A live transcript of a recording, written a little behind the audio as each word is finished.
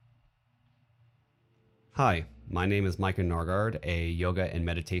Hi, my name is Micah Norgard, a yoga and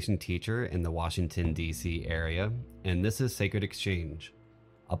meditation teacher in the Washington, D.C. area, and this is Sacred Exchange,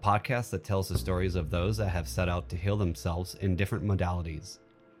 a podcast that tells the stories of those that have set out to heal themselves in different modalities.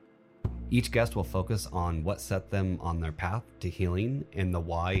 Each guest will focus on what set them on their path to healing and the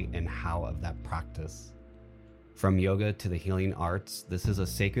why and how of that practice. From yoga to the healing arts, this is a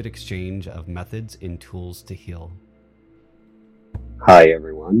sacred exchange of methods and tools to heal. Hi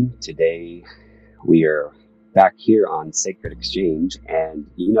everyone, today we are back here on Sacred Exchange, and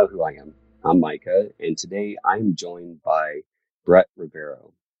you know who I am. I'm Micah, and today I'm joined by Brett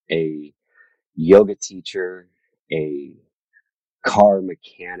Rivero, a yoga teacher, a car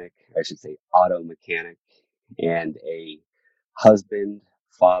mechanic, I should say auto mechanic, and a husband,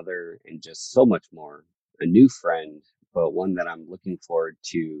 father, and just so much more. A new friend, but one that I'm looking forward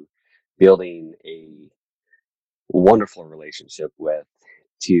to building a wonderful relationship with,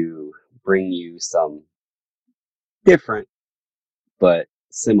 to bring you some different but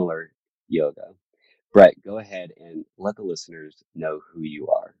similar yoga. Brett, go ahead and let the listeners know who you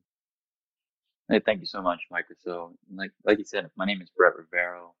are. Hey, thank you so much, Micah. So, like you said, my name is Brett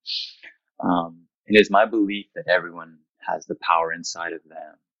Rivero. It is my belief that everyone has the power inside of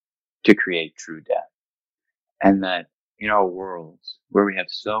them to create true death, and that in our worlds where we have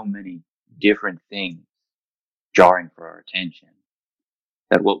so many different things jarring for our attention,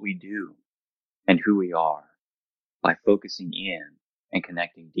 that what we do and who we are by focusing in and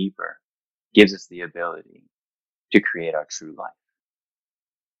connecting deeper gives us the ability to create our true life.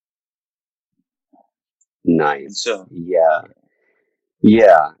 And Nice. so,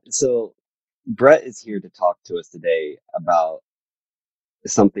 Yeah. So Brett is here to talk to us today about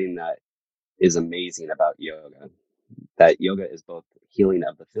something that is amazing about yoga. That yoga is both healing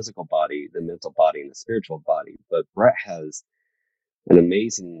of the physical body, the mental body, and the spiritual body. But Brett has an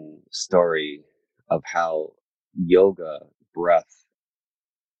amazing story of how yoga breath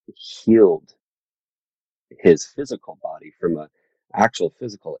healed his physical body from a actual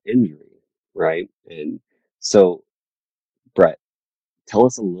physical injury, right? And so, Brett, tell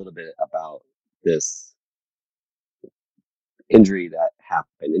us a little bit about this injury that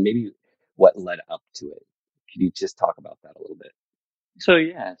happened and maybe what led up to it. Could you just talk about that a little bit?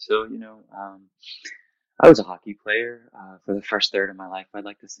 I was a hockey player for the first third of my life, I'd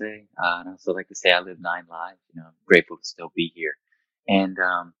like to say. And I also like to say I lived 9 lives. I'm grateful to still be here. And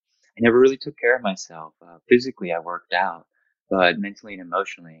I never really took care of myself. Physically, I worked out, but mentally and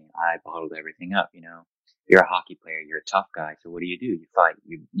emotionally, I bottled everything up. You're a hockey player, you're a tough guy. So what do? You fight,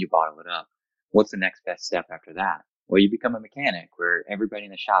 you bottle it up. What's the next best step after that? Well, you become a mechanic where everybody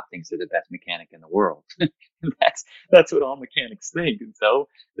in the shop thinks they're the best mechanic in the world. that's what all mechanics think. And so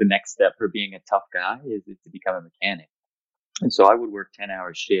the next step for being a tough guy is to become a mechanic. And so I would work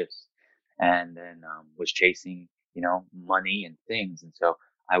 10-hour shifts and then was chasing, money and things. And so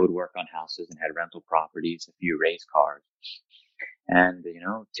I would work on houses and had rental properties, a few race cars. And,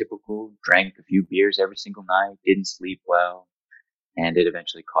 typical, drank a few beers every single night, didn't sleep well, and it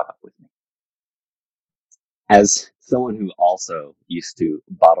eventually caught up with me. As someone who also used to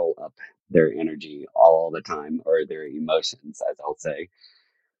bottle up their energy all the time, or their emotions, as I'll say,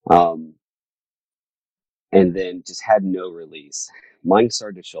 um, and then just had no release, mine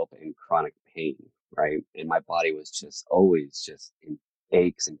started to show up in chronic pain, right? And my body was just always just in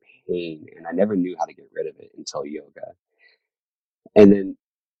aches and pain, and I never knew how to get rid of it until yoga. And then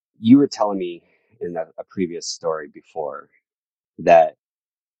you were telling me in a previous story before that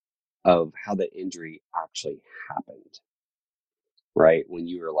of how the injury actually happened, right? When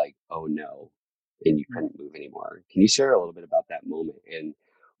you were like, oh no, and you couldn't move anymore. Can you share a little bit about that moment and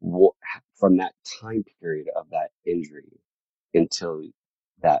what, from that time period of that injury until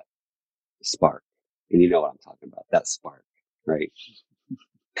that spark? And you know what I'm talking about, that spark, right?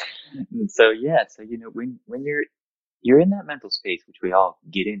 When you're in that mental space, which we all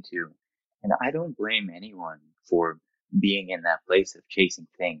get into, and I don't blame anyone for being in that place of chasing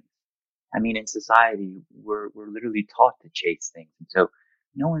things. I mean, in society, we're literally taught to chase things, and so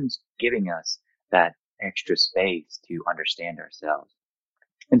no one's giving us that extra space to understand ourselves.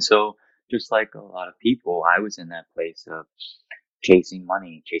 And so, just like a lot of people, I was in that place of chasing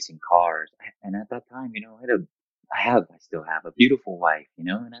money, chasing cars. And at that time, I still have a beautiful wife, and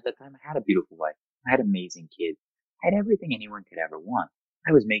at that time I had a beautiful wife. I had amazing kids. I had everything anyone could ever want.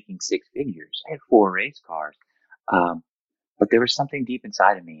 I was making six figures. I had 4 race cars. Um, but there was something deep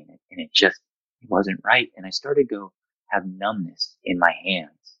inside of me it wasn't right. And I started to go have numbness in my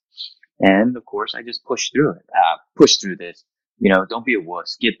hands. And of course I just pushed through it, push through this, don't be a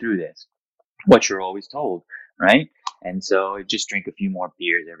wuss, get through this. What you're always told, right? And so I just drink a few more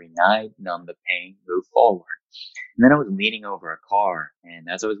beers every night, numb the pain, move forward. And then I was leaning over a car, and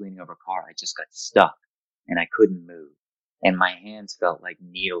as I was leaning over a car, I just got stuck and I couldn't move. And my hands felt like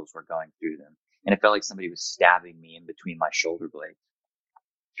needles were going through them. And it felt like somebody was stabbing me in between my shoulder blades.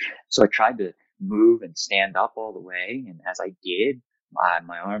 So I tried to move and stand up all the way. And as I did,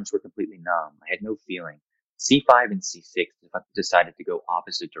 my arms were completely numb. I had no feeling. C5 and C6 decided to go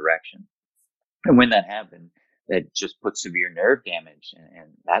opposite directions. And when that happened, that just put severe nerve damage.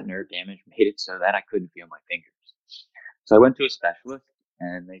 And that nerve damage made it so that I couldn't feel my fingers. So I went to a specialist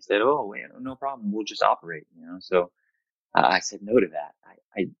and they said, oh, wait, no problem. We'll just operate, So I said no to that.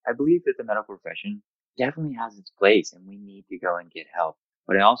 I believe that the medical profession definitely has its place and we need to go and get help.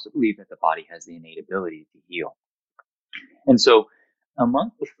 But I also believe that the body has the innate ability to heal. And so a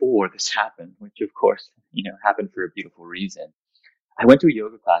month before this happened, which of course, happened for a beautiful reason, I went to a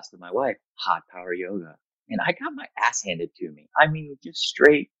yoga class with my wife, hot power yoga, and I got my ass handed to me. I mean, just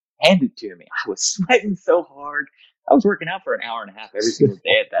straight handed to me. I was sweating so hard. I was working out for an hour and a half every single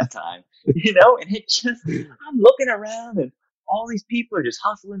day at that time, and I'm looking around and all these people are just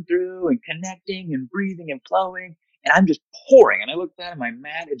hustling through and connecting and breathing and flowing. And I'm just pouring. And I looked down at my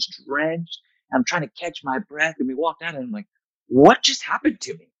mat, it's drenched. I'm trying to catch my breath. And we walked out and I'm like, what just happened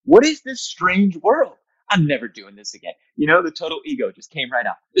to me? What is this strange world? I'm never doing this again. The total ego just came right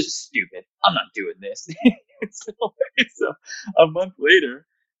out. This is stupid. I'm not doing this. so a month later,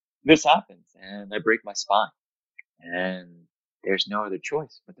 this happens and I break my spine. And there's no other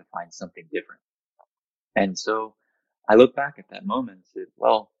choice but to find something different. And so I look back at that moment and said,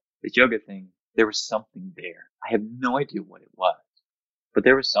 well, this yoga thing, there was something there. I have no idea what it was, but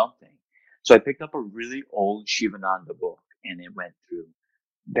there was something. So I picked up a really old Shivananda book and it went through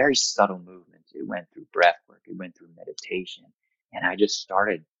very subtle movements. It went through breath work. It went through meditation. And I just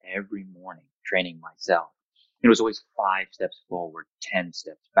started every morning training myself. It was always 5 steps forward, 10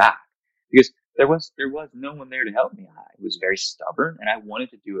 steps back because there was no one there to help me. I was very stubborn and I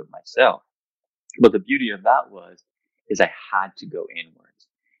wanted to do it myself. But the beauty of that is I had to go inwards.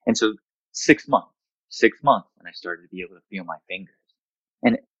 And so 6 months, and I started to be able to feel my fingers.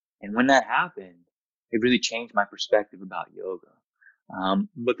 And, and when that happened, it really changed my perspective about yoga.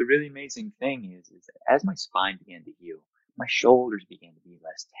 But the really amazing thing is that as my spine began to heal, my shoulders began to be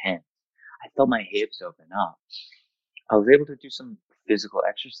less tense. I felt my hips open up. I was able to do some physical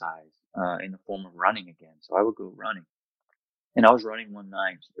exercise, in the form of running again. So I would go running. And I was running one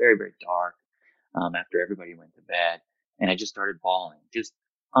night, it was very, very dark, after everybody went to bed. And I just started bawling, just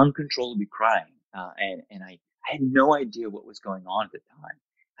uncontrollably crying. I had no idea what was going on at the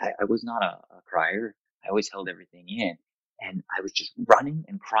time. I was not a crier. I always held everything in. And I was just running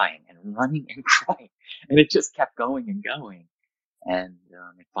and crying and running and crying. And it just kept going and going. And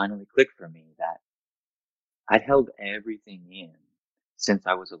it finally clicked for me that I'd held everything in since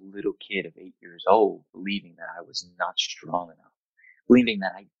I was a little kid of 8 years old, believing that I was not strong enough, believing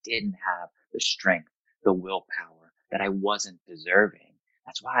that I didn't have the strength, the willpower, that I wasn't deserving.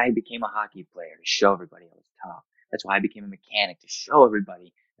 That's why I became a hockey player, to show everybody I was tough. That's why I became a mechanic, to show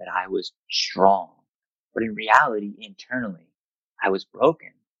everybody that I was strong. But in reality, internally, I was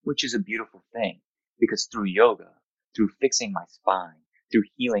broken, which is a beautiful thing because through yoga, through fixing my spine, through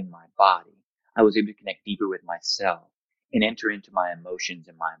healing my body, I was able to connect deeper with myself and enter into my emotions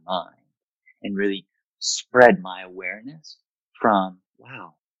and my mind and really spread my awareness from,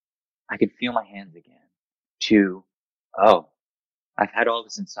 wow, I can feel my hands again, to, oh, I've had all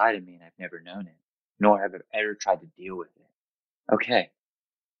this inside of me and I've never known it, nor have I ever tried to deal with it. Okay,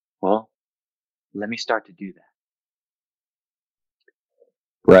 well, let me start to do that.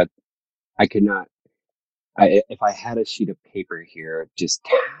 Brett, I could not. If I had a sheet of paper here, just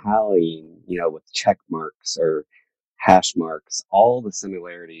tallying, with check marks or hash marks, all the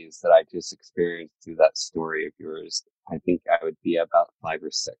similarities that I just experienced through that story of yours, I think I would be about 5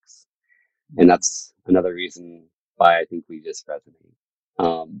 or 6. And that's another reason why I think we just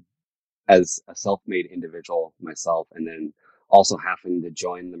resonate. As a self-made individual myself, and then also having to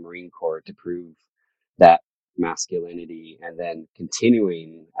join the Marine Corps to prove that masculinity, and then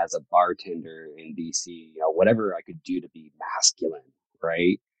continuing as a bartender in DC, whatever I could do to be masculine,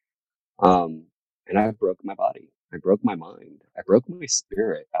 right? And I broke my body. I broke my mind. I broke my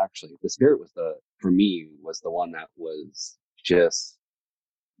spirit. Actually, the spirit for me, was the one that was just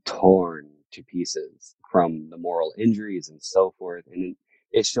torn to pieces from the moral injuries and so forth. And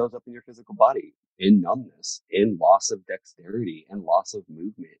it shows up in your physical body in numbness, in loss of dexterity, and loss of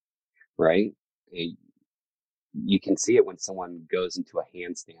movement, right? You can see it when someone goes into a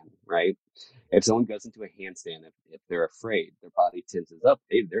handstand, right? If someone goes into a handstand, if they're afraid, their body tenses up,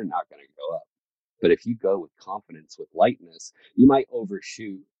 they're not going to go up. But if you go with confidence, with lightness, you might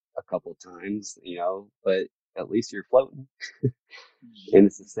overshoot a couple times, but at least you're floating. And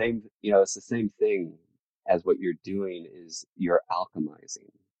it's the same, it's the same thing as what you're doing is you're alchemizing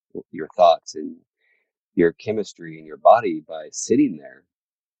your thoughts and your chemistry in your body by sitting there,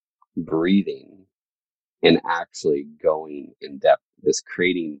 breathing, and actually going in depth, this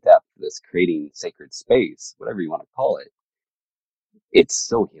creating sacred space, whatever you want to call it. It's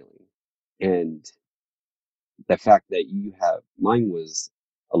so healing. And the fact that mine was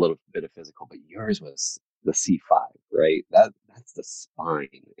a little bit of physical, but yours was the C5, right? That's the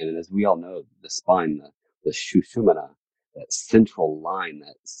spine. And as we all know, the spine, the Shushumana, that central line,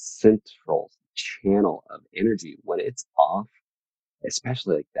 that central channel of energy, when it's off,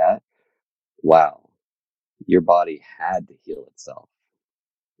 especially like that, wow, your body had to heal itself.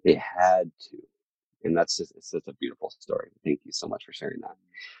 It had to. And it's such a beautiful story. Thank you so much for sharing that.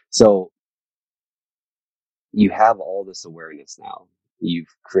 So you have all this awareness now.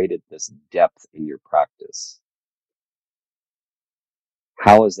 You've created this depth in your practice.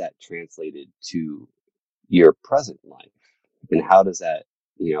 How is that translated to your present life? And how does that,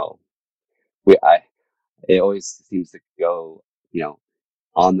 it always seems to go,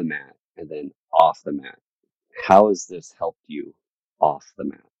 on the mat and then off the mat. How has this helped you off the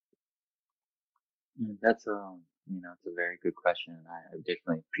mat? That's it's a very good question, and I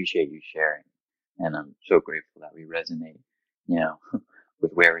definitely appreciate you sharing. And I'm so grateful that we resonate,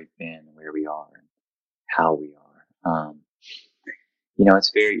 with where we've been, where we are, and how we are.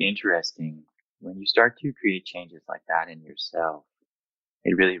 It's very interesting when you start to create changes like that in yourself.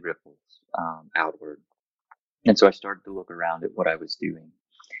 It really ripples outward. And so I started to look around at what I was doing,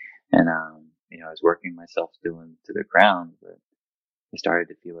 and I was working myself still into the ground, but I started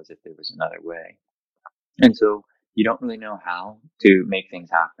to feel as if there was another way. And so you don't really know how to make things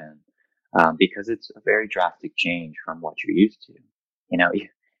happen because it's a very drastic change from what you're used to.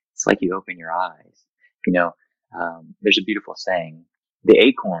 It's like you open your eyes. There's a beautiful saying: the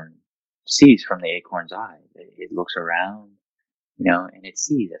acorn sees from the acorn's eye. It looks around, and it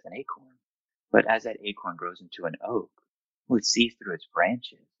sees as an acorn. But as that acorn grows into an oak, well, it sees through its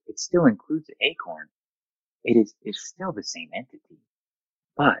branches. It still includes the acorn. It's still the same entity,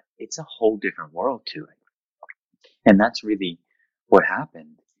 but it's a whole different world to it. And that's really what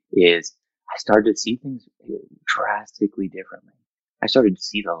happened is I started to see things drastically differently. I started to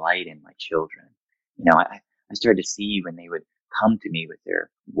see the light in my children. I started to see when they would come to me with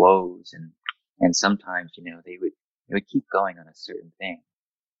their woes and sometimes, they would keep going on a certain thing.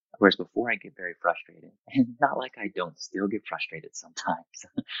 Whereas before I get very frustrated, and not like I don't still get frustrated sometimes,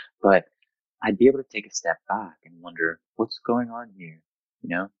 but I'd be able to take a step back and wonder what's going on here.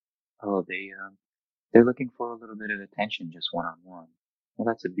 Oh, they're looking for a little bit of attention just one on one. Well,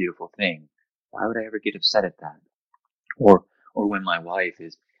 that's a beautiful thing. Why would I ever get upset at that? Or when my wife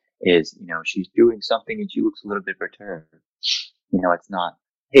is, she's doing something and she looks a little bit perturbed. It's not,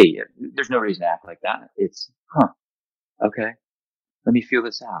 hey, there's no reason to act like that. It's, okay, let me feel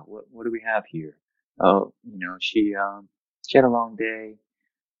this out. What do we have here? Oh, she had a long day.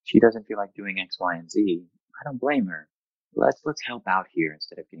 She doesn't feel like doing X, Y, and Z. I don't blame her. Let's help out here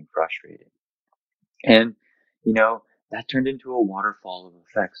instead of getting frustrated. And, that turned into a waterfall of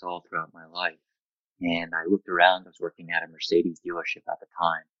effects all throughout my life. And I looked around. I was working at a Mercedes dealership at the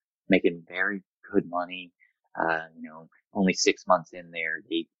time, making very good money. Only 6 months in there,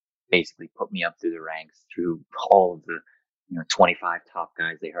 they basically put me up through the ranks through all of the, 25 top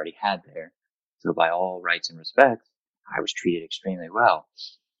guys they already had there. So by all rights and respects, I was treated extremely well.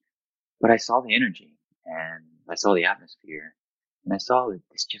 But I saw the energy and I saw the atmosphere and I saw that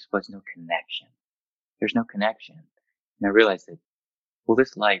this just was no connection. There's no connection. And I realized that, well,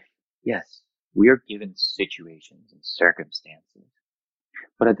 this life, yes, we are given situations and circumstances,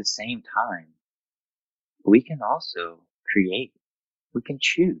 but at the same time, we can also create, we can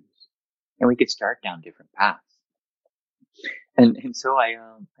choose, and we could start down different paths. And so I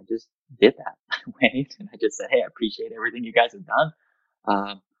just did that. I went and I just said, hey, I appreciate everything you guys have done.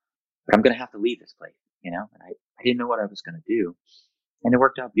 But I'm going to have to leave this place, and I didn't know what I was going to do. And it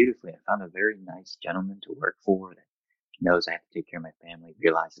worked out beautifully. I found a very nice gentleman to work for that knows I have to take care of my family,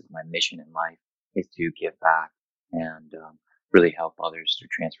 realizes my mission in life is to give back and really help others through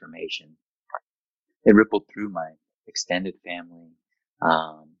transformation. It rippled through my extended family.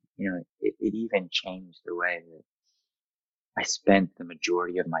 It even changed the way that I spent the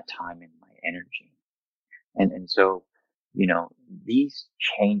majority of my time and my energy. And so, these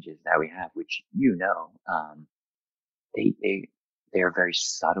changes that we have, which, they are very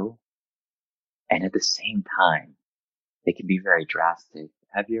subtle. And at the same time, they can be very drastic.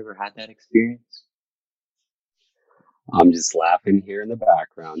 Have you ever had that experience? I'm just laughing here in the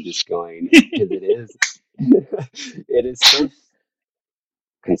background, just going, because it is, it is so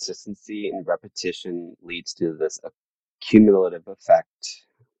consistency and repetition leads to this cumulative effect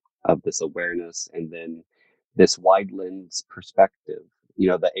of this awareness and then this wide lens perspective,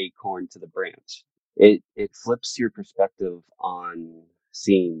 the acorn to the branch. It flips your perspective on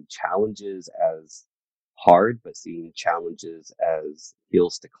seeing challenges as hard, but seeing challenges as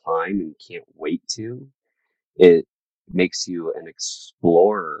hills to climb and can't wait to. It makes you an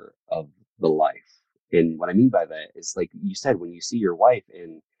explorer of the life. And what I mean by that is, like you said, when you see your wife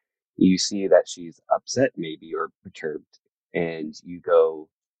and you see that she's upset maybe or perturbed, and you go,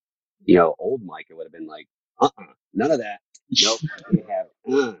 old Micah would have been like, none of that. Nope, I can't have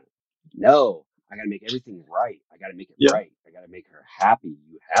it. No, I got to make everything right. I got to make it Yeah. right. I got to make her happy.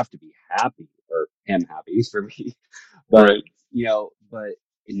 You have to be happy, or him happy for me. But, Right. but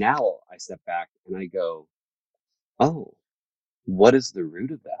now I step back and I go, oh, what is the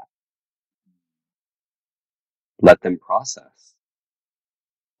root of that? Let them process,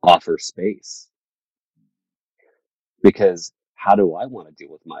 offer space. Because how do I want to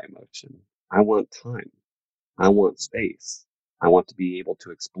deal with my emotion? I want time. I want space. I want to be able to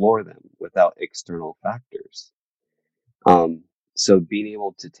explore them without external factors. So being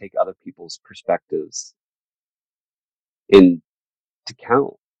able to take other people's perspectives into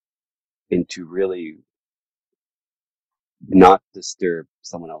count and to really not disturb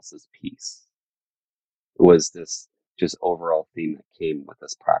someone else's peace was this just overall theme that came with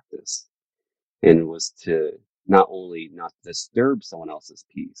this practice, and was to not only not disturb someone else's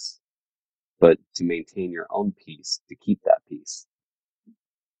peace, but to maintain your own peace, to keep that peace.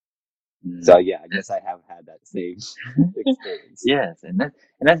 So yeah, I guess I have had that same experience. Yes, and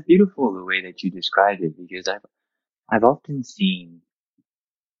that's beautiful the way that you described it, because I've often seen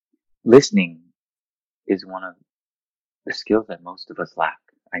listening is one of the skills that most of us lack.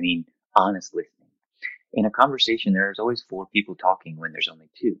 I mean, honest listening. In a conversation, there's always 4 people talking when there's only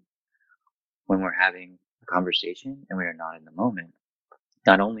 2. When we're having a conversation and we are not in the moment,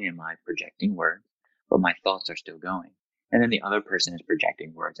 not only am I projecting words, but my thoughts are still going. And then the other person is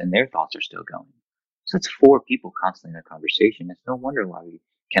projecting words and their thoughts are still going. So it's 4 people constantly in a conversation. It's no wonder why we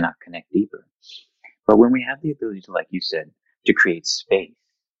cannot connect deeper. But when we have the ability to, like you said, to create space,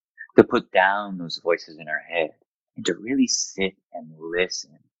 to put down those voices in our head, and to really sit and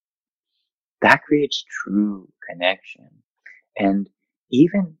listen, that creates true connection. And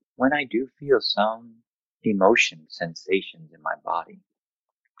even when I do feel some emotion sensations in my body,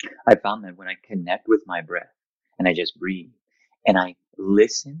 I found that when I connect with my breath and I just breathe and I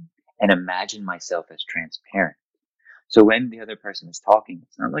listen and imagine myself as transparent. So when the other person is talking,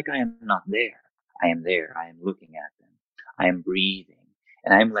 it's not like I am not there. I am there. I am looking at them. I am breathing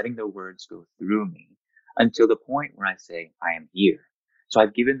and I am letting the words go through me until the point where I say, I am here. So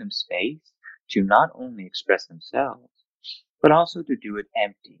I've given them space to not only express themselves, but also to do it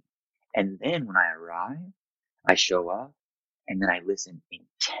empty. And then when I arrive, I show up and then I listen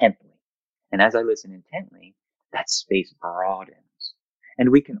intently. And as I listen intently, that space broadens. And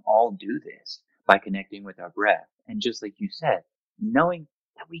we can all do this by connecting with our breath. And just like you said, knowing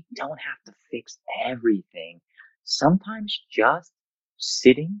that we don't have to fix everything. Sometimes just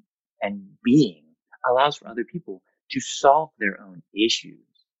sitting and being allows for other people to solve their own issues.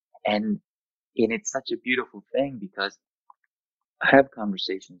 And it's such a beautiful thing, because I have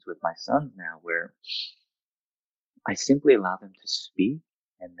conversations with my sons now where I simply allow them to speak,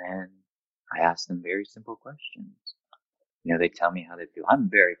 and then I ask them very simple questions. They tell me how they feel. I'm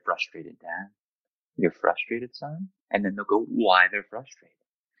very frustrated, Dad. You're frustrated, son? And then they'll go, why they're frustrated.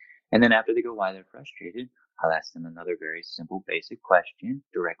 And then after they go, why they're frustrated, I'll ask them another very simple, basic question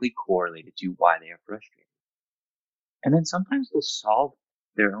directly correlated to why they are frustrated. And then sometimes they'll solve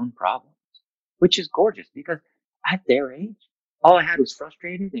their own problems, which is gorgeous, because at their age, all I had was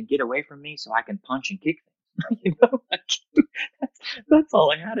frustrated and get away from me so I can punch and kick things. That's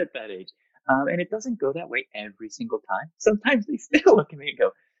all I had at that age. And it doesn't go that way every single time. Sometimes they still look at me and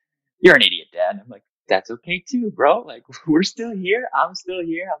go, you're an idiot, Dad. And I'm like, that's okay too, bro. Like, we're still here. I'm still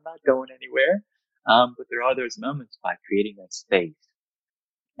here. I'm not going anywhere. But there are those moments by creating that space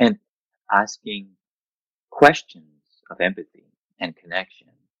and asking questions of empathy and connection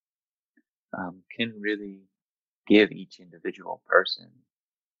can really give each individual person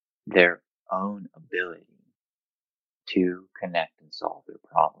their own ability to connect and solve their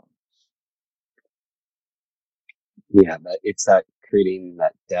problems. Yeah, but it's that creating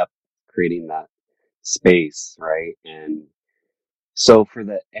that depth, creating that space, right? And so for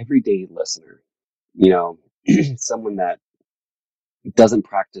the everyday listener, someone that doesn't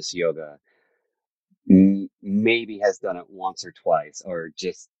practice yoga, maybe has done it once or twice, or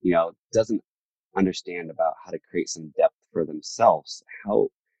just, doesn't understand about how to create some depth for themselves, how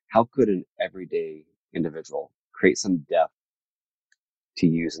could an everyday individual create some depth to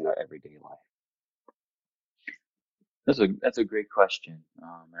use in their everyday life? That's a great question.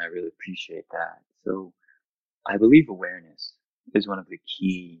 I really appreciate that. So I believe awareness is one of the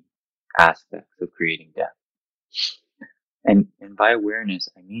key aspects of creating depth. And by awareness,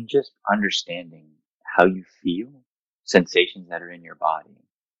 I mean just understanding how you feel, sensations that are in your body,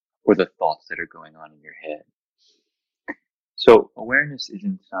 or the thoughts that are going on in your head. So awareness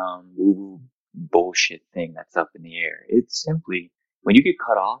isn't some woo-woo bullshit thing that's up in the air. It's simply when you get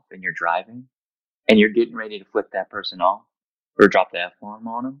cut off and you're driving and you're getting ready to flip that person off or drop the F-bomb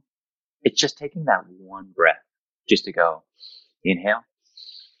on them, it's just taking that one breath just to go inhale,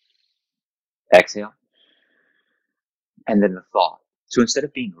 exhale, and then the thought. So instead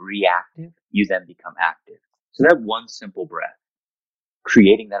of being reactive, you then become active. So that one simple breath,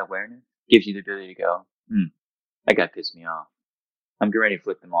 creating that awareness, gives you the ability to go, that guy pissed me off. I'm getting ready to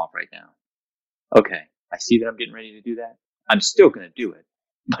flip them off right now. Okay, I see that I'm getting ready to do that. I'm still going to do it,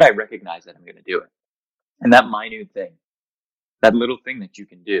 but I recognize that I'm going to do it. And that minute thing, that little thing that you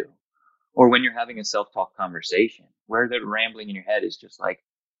can do, or when you're having a self-talk conversation where the rambling in your head is just like,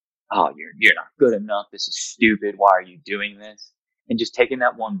 oh, you're not good enough. This is stupid. Why are you doing this? And just taking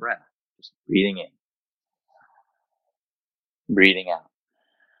that one breath, just breathing in, breathing out,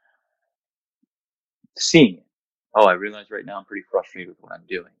 seeing it. Oh, I realize right now I'm pretty frustrated with what I'm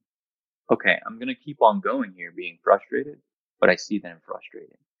doing. Okay, I'm going to keep on going here being frustrated, but I see that I'm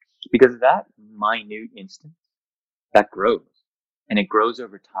frustrated. Because that minute instance, that grows, and it grows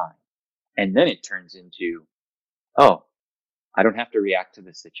over time. And then it turns into, oh, I don't have to react to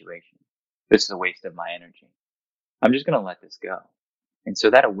this situation. This is a waste of my energy. I'm just going to let this go. And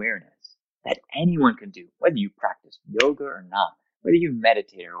so that awareness that anyone can do, whether you practice yoga or not, whether you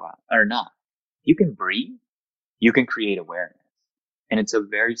meditate or not, you can breathe, you can create awareness. And it's a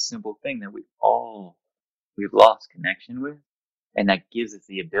very simple thing that we've lost connection with. And that gives us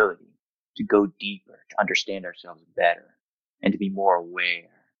the ability to go deeper, to understand ourselves better, and to be more aware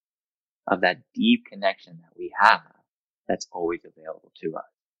of that deep connection that we have that's always available to us.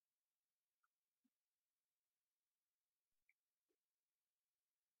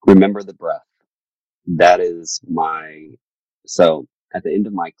 Remember the breath. That is so at the end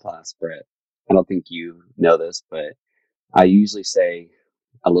of my class, Brett, I don't think you know this, but I usually say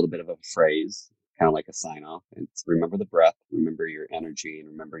a little bit of a phrase, kind of like a sign off. It's remember the breath, remember your energy, and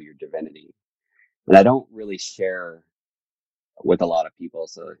remember your divinity. And I don't really share with a lot of people.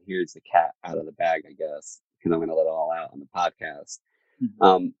 So here's the cat out of the bag, I guess, because I'm going to let it all out on the podcast.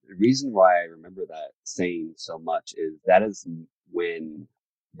 The reason why I remember that saying so much is that is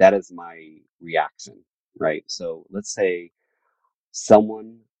my reaction, right? So let's say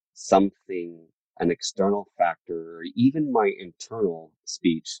someone, something, an external factor, or even my internal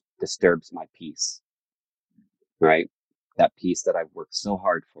speech disturbs my peace, right? That peace that I've worked so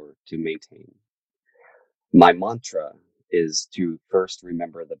hard for to maintain. My mantra is to first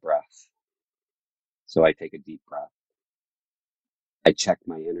remember the breath. So I take a deep breath. I check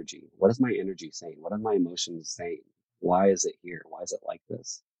my energy. What is my energy saying? What are my emotions saying? Why is it here? Why is it like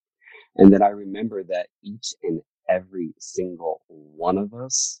this? And then I remember that each and every single one of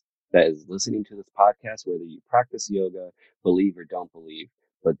us that is listening to this podcast, whether you practice yoga, believe or don't believe,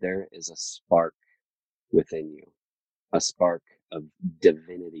 but there is a spark within you, a spark of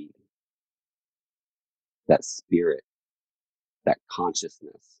divinity, that spirit, that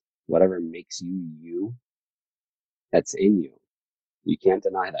consciousness, whatever makes you you, that's in you. You can't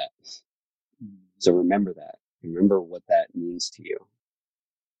deny that. So remember that. Remember what that means to you.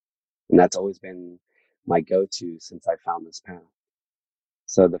 And that's always been my go-to since I found this path.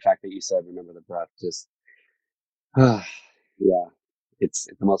 So the fact that you said, remember the breath, just, yeah, it's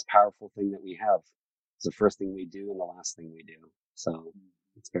the most powerful thing that we have. It's the first thing we do and the last thing we do. So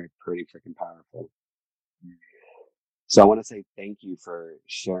it's pretty freaking powerful. So I want to say thank you for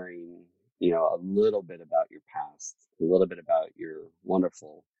sharing, a little bit about your past, a little bit about your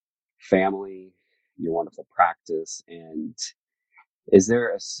wonderful family, your wonderful practice. And is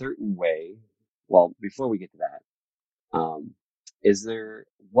there a certain way, well, before we get to that,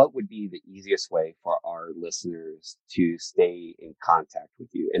 what would be the easiest way for our listeners to stay in contact with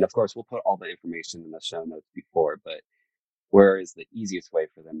you? And of course, we'll put all the information in the show notes before, but where is the easiest way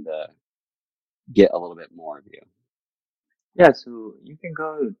for them to get a little bit more of you? Yeah, so you can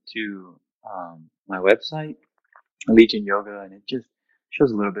go to my website, Legion Yoga, and it just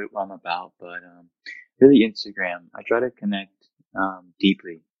shows a little bit what I'm about. But really, Instagram, I try to connect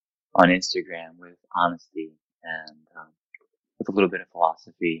deeply on Instagram with honesty and with a little bit of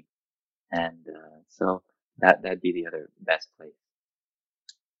philosophy. And so that'd be the other best place.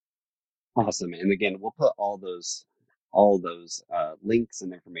 Awesome. And again, we'll put all those links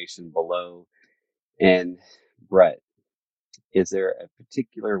and information below. And Brett, is there a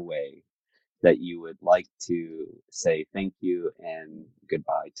particular way that you would like to say thank you and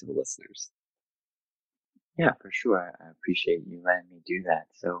goodbye to the listeners? Yeah, for sure. I appreciate you letting me do that.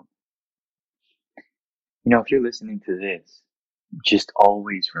 So, if you're listening to this, just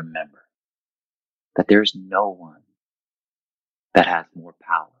always remember that there's no one that has more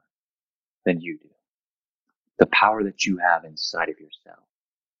power than you do. The power that you have inside of yourself,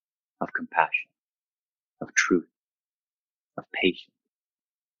 of compassion, of truth, of patience,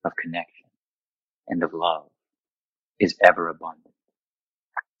 of connection, and of love is ever abundant.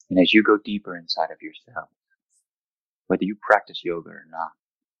 And as you go deeper inside of yourself, whether you practice yoga or not,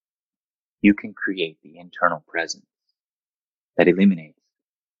 you can create the internal presence that eliminates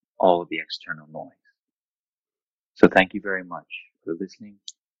all of the external noise. So thank you very much for listening,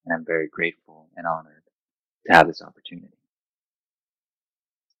 and I'm very grateful and honored to have this opportunity.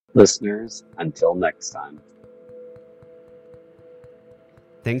 Listeners, until next time.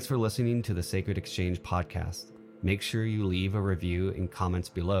 Thanks for listening to the Sacred Exchange podcast. Make sure you leave a review and comments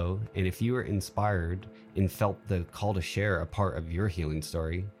below. And if you were inspired and felt the call to share a part of your healing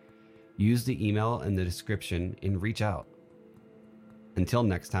story, use the email in the description and reach out. Until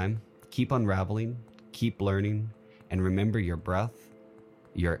next time, keep unraveling, keep learning, and remember your breath,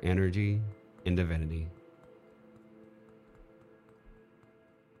 your energy, and divinity.